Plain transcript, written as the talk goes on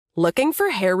Looking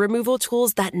for hair removal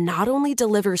tools that not only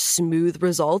deliver smooth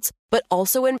results, but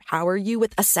also empower you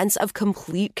with a sense of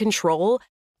complete control?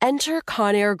 Enter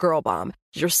Conair Girl Bomb,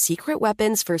 your secret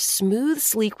weapons for smooth,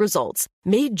 sleek results,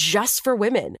 made just for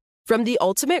women. From the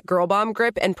ultimate Girl Bomb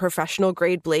grip and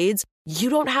professional-grade blades, you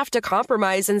don't have to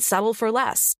compromise and settle for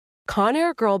less.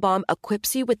 Conair Girl Bomb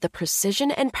equips you with the precision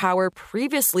and power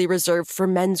previously reserved for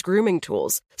men's grooming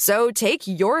tools. So take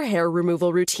your hair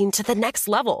removal routine to the next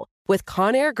level with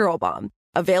Conair Girl Bomb.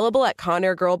 Available at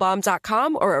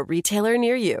ConairGirlBomb.com or a retailer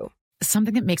near you.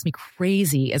 Something that makes me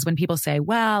crazy is when people say,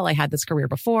 well, I had this career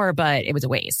before, but it was a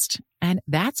waste. And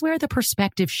that's where the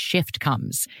perspective shift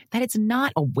comes, that it's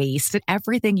not a waste, that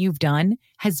everything you've done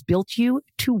has built you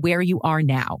to where you are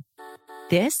now.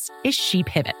 This is She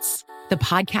Pivots, the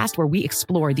podcast where we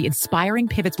explore the inspiring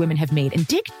pivots women have made and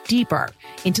dig deeper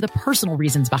into the personal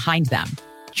reasons behind them.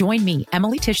 Join me,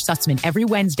 Emily Tish Sussman, every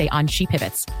Wednesday on She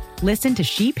Pivots. Listen to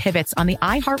She Pivots on the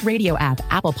iHeartRadio app,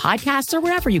 Apple Podcasts, or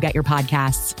wherever you get your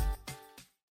podcasts.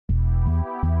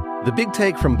 The Big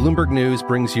Take from Bloomberg News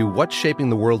brings you what's shaping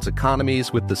the world's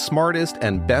economies with the smartest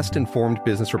and best-informed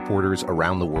business reporters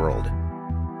around the world.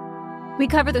 We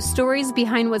cover the stories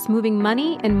behind what's moving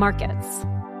money and markets,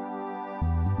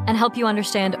 and help you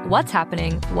understand what's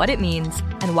happening, what it means,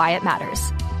 and why it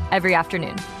matters every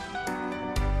afternoon.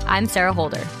 I'm Sarah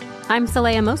Holder. I'm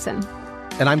Saleha Mohsin.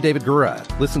 And I'm David Gura.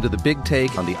 Listen to The Big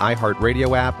Take on the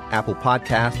iHeartRadio app, Apple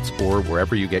Podcasts, or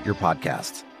wherever you get your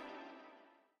podcasts.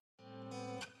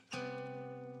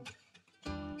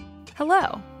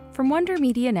 Hello. From Wonder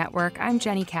Media Network, I'm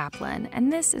Jenny Kaplan,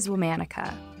 and this is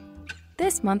Womanica.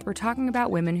 This month, we're talking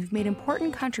about women who've made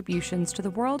important contributions to the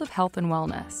world of health and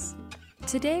wellness.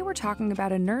 Today, we're talking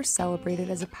about a nurse celebrated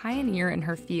as a pioneer in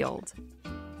her field.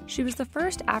 She was the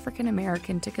first African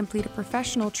American to complete a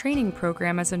professional training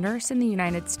program as a nurse in the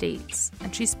United States,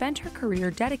 and she spent her career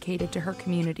dedicated to her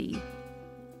community.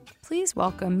 Please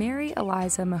welcome Mary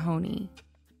Eliza Mahoney.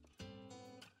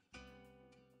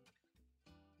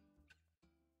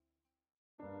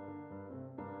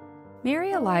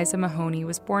 Mary Eliza Mahoney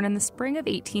was born in the spring of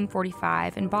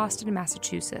 1845 in Boston,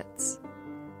 Massachusetts.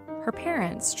 Her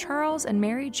parents, Charles and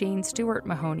Mary Jane Stewart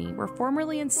Mahoney, were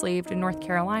formerly enslaved in North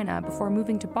Carolina before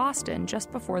moving to Boston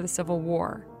just before the Civil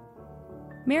War.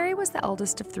 Mary was the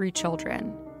eldest of 3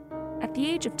 children. At the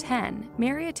age of 10,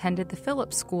 Mary attended the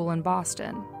Phillips School in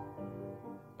Boston.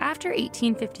 After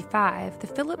 1855, the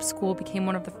Phillips School became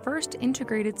one of the first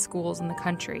integrated schools in the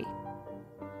country.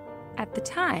 At the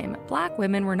time, Black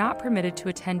women were not permitted to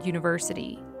attend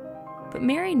university, but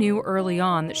Mary knew early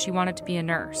on that she wanted to be a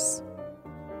nurse.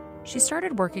 She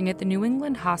started working at the New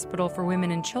England Hospital for Women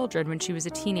and Children when she was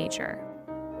a teenager.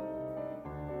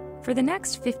 For the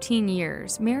next 15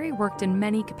 years, Mary worked in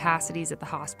many capacities at the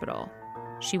hospital.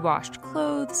 She washed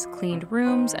clothes, cleaned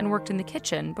rooms, and worked in the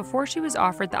kitchen before she was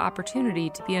offered the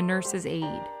opportunity to be a nurse's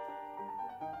aide.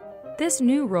 This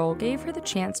new role gave her the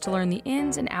chance to learn the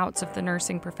ins and outs of the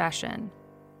nursing profession.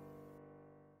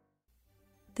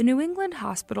 The New England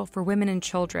Hospital for Women and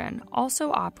Children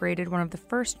also operated one of the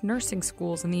first nursing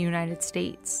schools in the United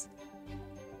States.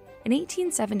 In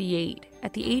 1878,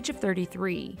 at the age of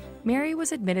 33, Mary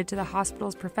was admitted to the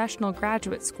hospital's professional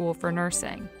graduate school for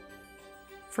nursing.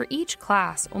 For each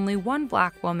class, only 1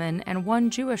 Black woman and 1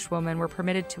 Jewish woman were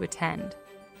permitted to attend.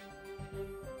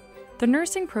 The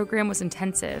nursing program was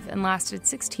intensive and lasted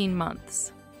 16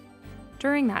 months.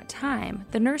 During that time,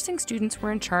 the nursing students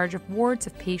were in charge of wards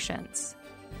of patients,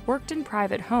 worked in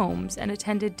private homes, and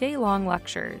attended day-long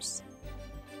lectures.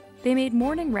 They made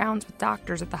morning rounds with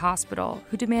doctors at the hospital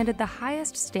who demanded the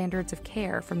highest standards of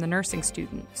care from the nursing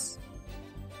students.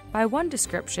 By one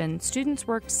description, students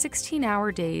worked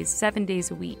 16-hour days, 7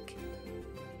 days a week.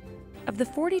 Of the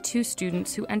 42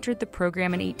 students who entered the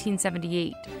program in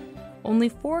 1878, only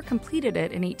 4 completed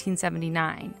it in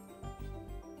 1879.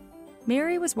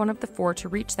 Mary was one of the 4 to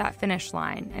reach that finish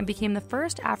line and became the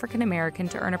first African American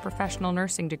to earn a professional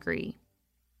nursing degree.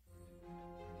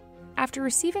 After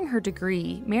receiving her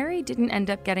degree, Mary didn't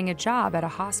end up getting a job at a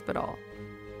hospital.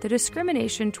 The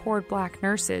discrimination toward Black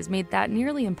nurses made that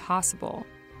nearly impossible.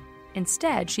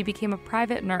 Instead, she became a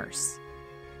private nurse.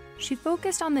 She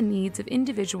focused on the needs of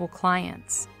individual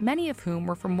clients, many of whom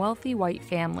were from wealthy white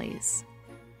families.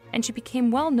 And she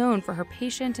became well known for her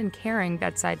patient and caring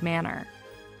bedside manner.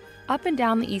 Up and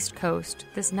down the East Coast,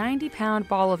 this 90-pound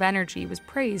ball of energy was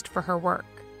praised for her work.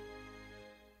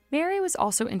 Mary was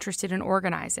also interested in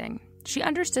organizing. She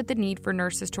understood the need for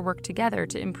nurses to work together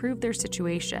to improve their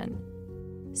situation.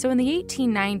 So in the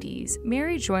 1890s,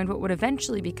 Mary joined what would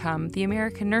eventually become the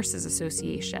American Nurses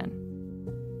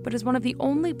Association. But as one of the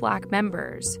only Black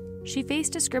members, she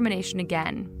faced discrimination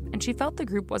again, and she felt the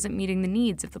group wasn't meeting the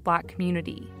needs of the Black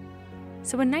community.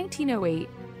 So in 1908,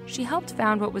 she helped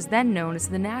found what was then known as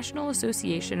the National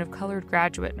Association of Colored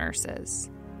Graduate Nurses.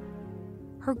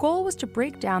 Her goal was to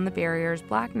break down the barriers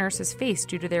Black nurses faced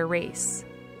due to their race.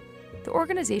 The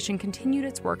organization continued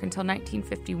its work until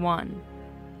 1951,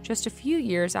 just a few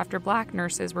years after Black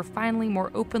nurses were finally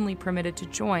more openly permitted to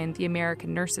join the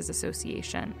American Nurses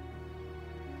Association.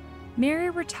 Mary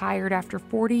retired after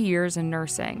 40 years in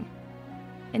nursing.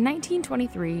 In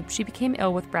 1923, she became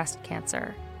ill with breast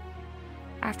cancer.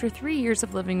 After 3 years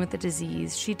of living with the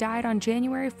disease, she died on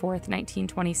January 4,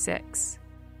 1926.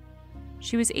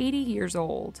 She was 80 years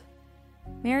old.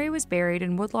 Mary was buried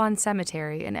in Woodlawn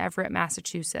Cemetery in Everett,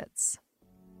 Massachusetts.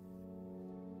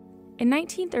 In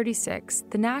 1936,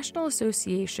 the National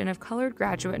Association of Colored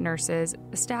Graduate Nurses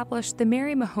established the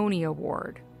Mary Mahoney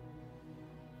Award.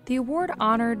 The award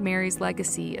honored Mary's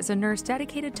legacy as a nurse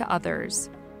dedicated to others,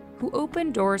 who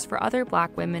opened doors for other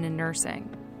Black women in nursing.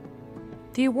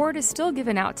 The award is still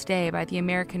given out today by the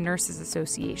American Nurses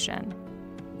Association.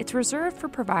 It's reserved for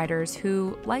providers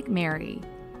who, like Mary,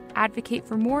 advocate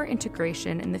for more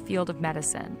integration in the field of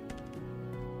medicine.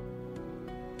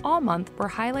 All month, we're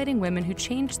highlighting women who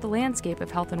changed the landscape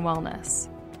of health and wellness.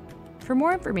 For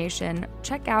more information,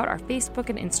 check out our Facebook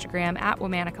and Instagram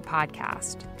 @Womanica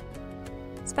Podcast.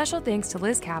 Special thanks to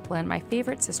Liz Kaplan, my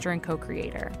favorite sister and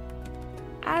co-creator.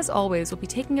 As always, we'll be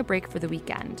taking a break for the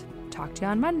weekend. Talk to you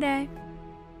on Monday.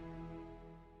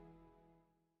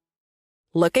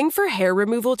 Looking for hair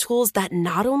removal tools that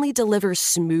not only deliver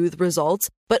smooth results,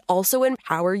 but also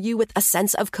empower you with a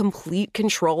sense of complete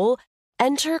control?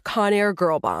 Enter Conair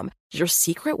Girl Bomb, your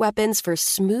secret weapons for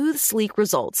smooth, sleek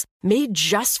results, made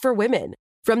just for women.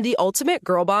 From the ultimate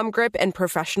Girl Bomb grip and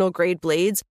professional-grade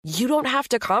blades, you don't have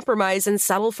to compromise and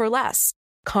settle for less.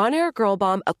 Conair Girl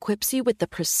Bomb equips you with the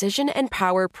precision and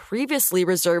power previously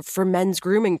reserved for men's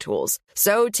grooming tools.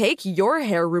 So take your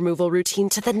hair removal routine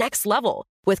to the next level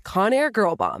with Conair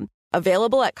Girl Bomb.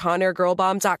 Available at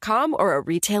ConairGirlBomb.com or a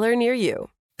retailer near you.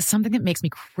 Something that makes me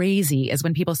crazy is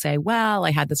when people say, well,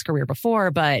 I had this career before,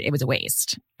 but it was a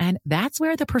waste. And that's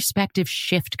where the perspective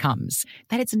shift comes,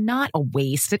 that it's not a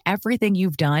waste, that everything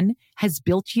you've done has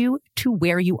built you to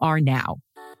where you are now.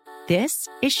 This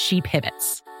is She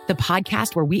Pivots, the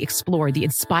podcast where we explore the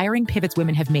inspiring pivots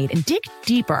women have made and dig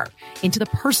deeper into the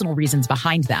personal reasons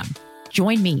behind them.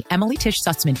 Join me, Emily Tish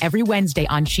Sussman, every Wednesday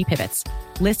on She Pivots.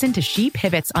 Listen to She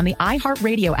Pivots on the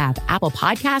iHeartRadio app, Apple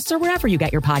Podcasts, or wherever you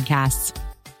get your podcasts.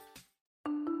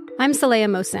 I'm Saleha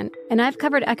Mohsin, and I've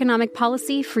covered economic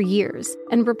policy for years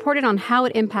and reported on how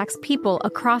it impacts people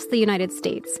across the United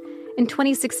States. In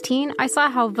 2016, I saw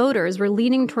how voters were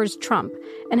leaning towards Trump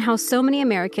and how so many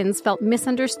Americans felt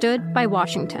misunderstood by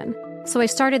Washington. So I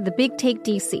started The Big Take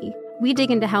DC. We dig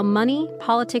into how money,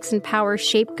 politics, and power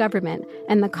shape government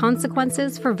and the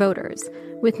consequences for voters.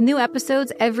 With new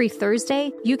episodes every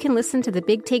Thursday, you can listen to The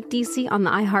Big Take DC on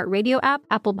the iHeartRadio app,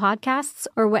 Apple Podcasts,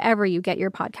 or wherever you get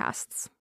your podcasts.